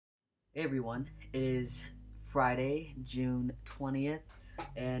Hey everyone, it is Friday, June 20th,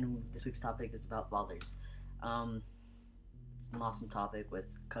 and this week's topic is about fathers. Um, it's an awesome topic with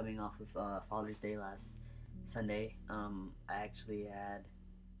coming off of Father's Day last Sunday. I actually had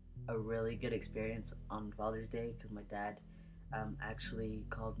a really good experience on Father's Day because my dad actually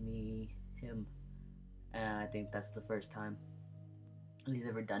called me him, and I think that's the first time he's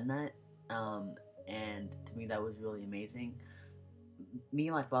ever done that. And to me, that was really amazing. Me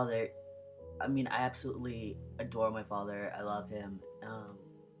and my father, I absolutely adore my father. I love him.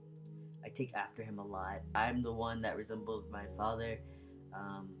 I take after him a lot. I'm the one that resembles my father.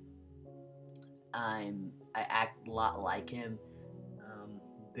 Um, I act a lot like him.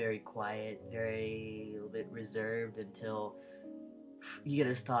 Very quiet, very a little bit reserved until you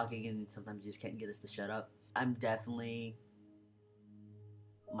get us talking, and sometimes you just can't get us to shut up. I'm definitely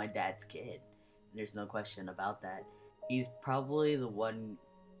my dad's kid. There's no question about that. He's probably the one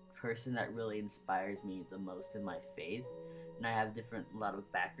person that really inspires me the most in my faith, and I have different a lot of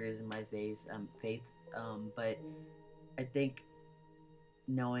backers in my faith. But I think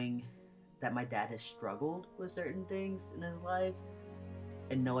knowing that my dad has struggled with certain things in his life,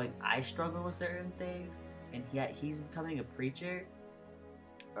 and knowing I struggle with certain things, and yet he's becoming a preacher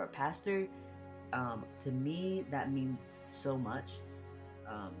or a pastor, to me that means so much.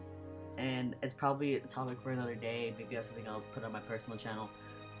 Um, and it's probably a topic for another day. Maybe that's something I'll put on my personal channel.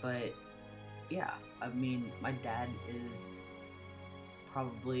 But yeah, my dad is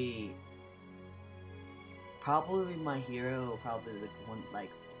probably probably my hero. Probably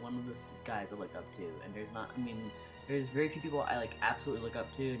one of the guys I look up to. And there's very few people I like absolutely look up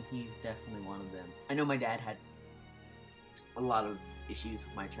to, and he's definitely one of them. I know my dad had a lot of issues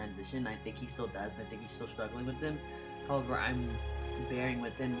with my transition. I think he still does, and I think he's still struggling with them. However, I'm bearing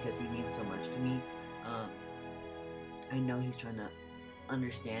with him because he means so much to me. Um, I know he's trying to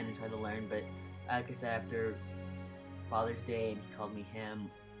understand and try to learn, but like I said, after Father's Day and he called me him,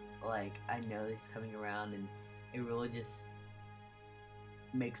 like I know he's coming around, and it really just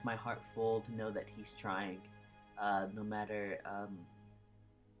makes my heart full to know that he's trying, no matter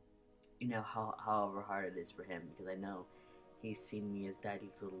however hard it is for him, because I know he's seen me as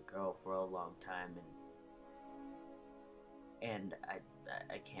daddy's little girl for a long time, and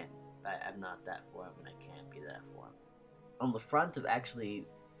I can't I'm not that for him, and I can't be that for him. On the front of actually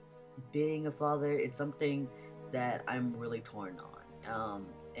being a father, it's something that I'm really torn on.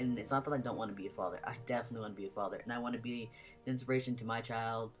 And it's not that I don't want to be a father. I definitely want to be a father, and I want to be the inspiration to my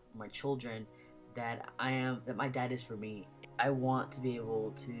child, my children, that my dad is for me. I want to be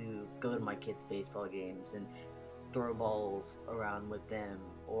able to go to my kids' baseball games and throw balls around with them,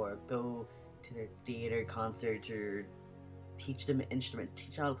 or go to their theater concerts, or teach them instruments,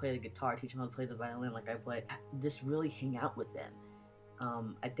 teach them how to play the guitar, teach them how to play the violin like I play. Just really hang out with them.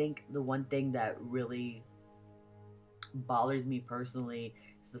 I think the one thing that really bothers me personally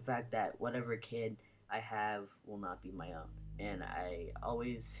is the fact that whatever kid I have will not be my own. And I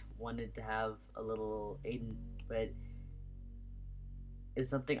always wanted to have a little Aiden, but it's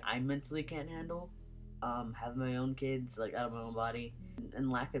something I mentally can't handle. Having my own kids, like, out of my own body, and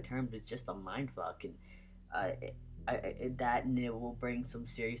lack of terms, it's just a mind fuck, and uh, that, and it will bring some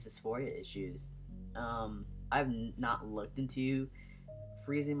serious dysphoria issues. I've not looked into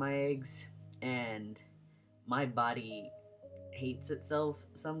freezing my eggs, and my body hates itself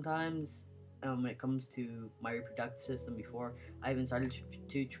sometimes when it comes to my reproductive system before I even started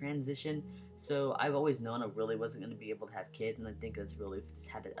to transition. So I've always known I really wasn't going to be able to have kids, and I think that's really just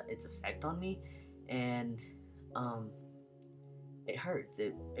had its effect on me. And um, it hurts.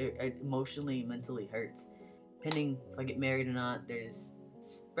 It emotionally, mentally hurts. Depending if I get married or not, there's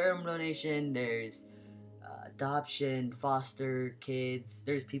sperm donation, there's adoption, foster kids.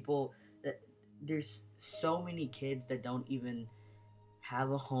 There's so many kids that don't even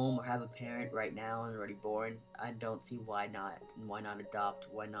have a home or have a parent right now and already born. I don't see why not. Why not adopt?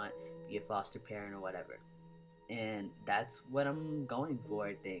 Why not be a foster parent or whatever? And that's what I'm going for,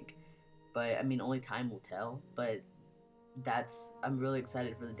 I think. But only time will tell. But I'm really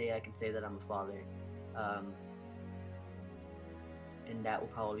excited for the day I can say that I'm a father, um, and that will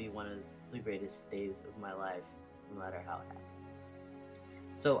probably be one of the greatest days of my life, no matter how it happens.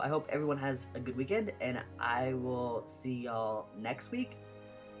 So I hope everyone has a good weekend, and I will see y'all next week.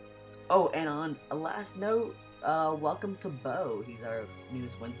 Oh, and on a last note, welcome to Bo. He's our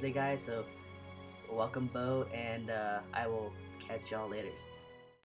newest Wednesday guy, so welcome, Bo, and I will catch y'all later.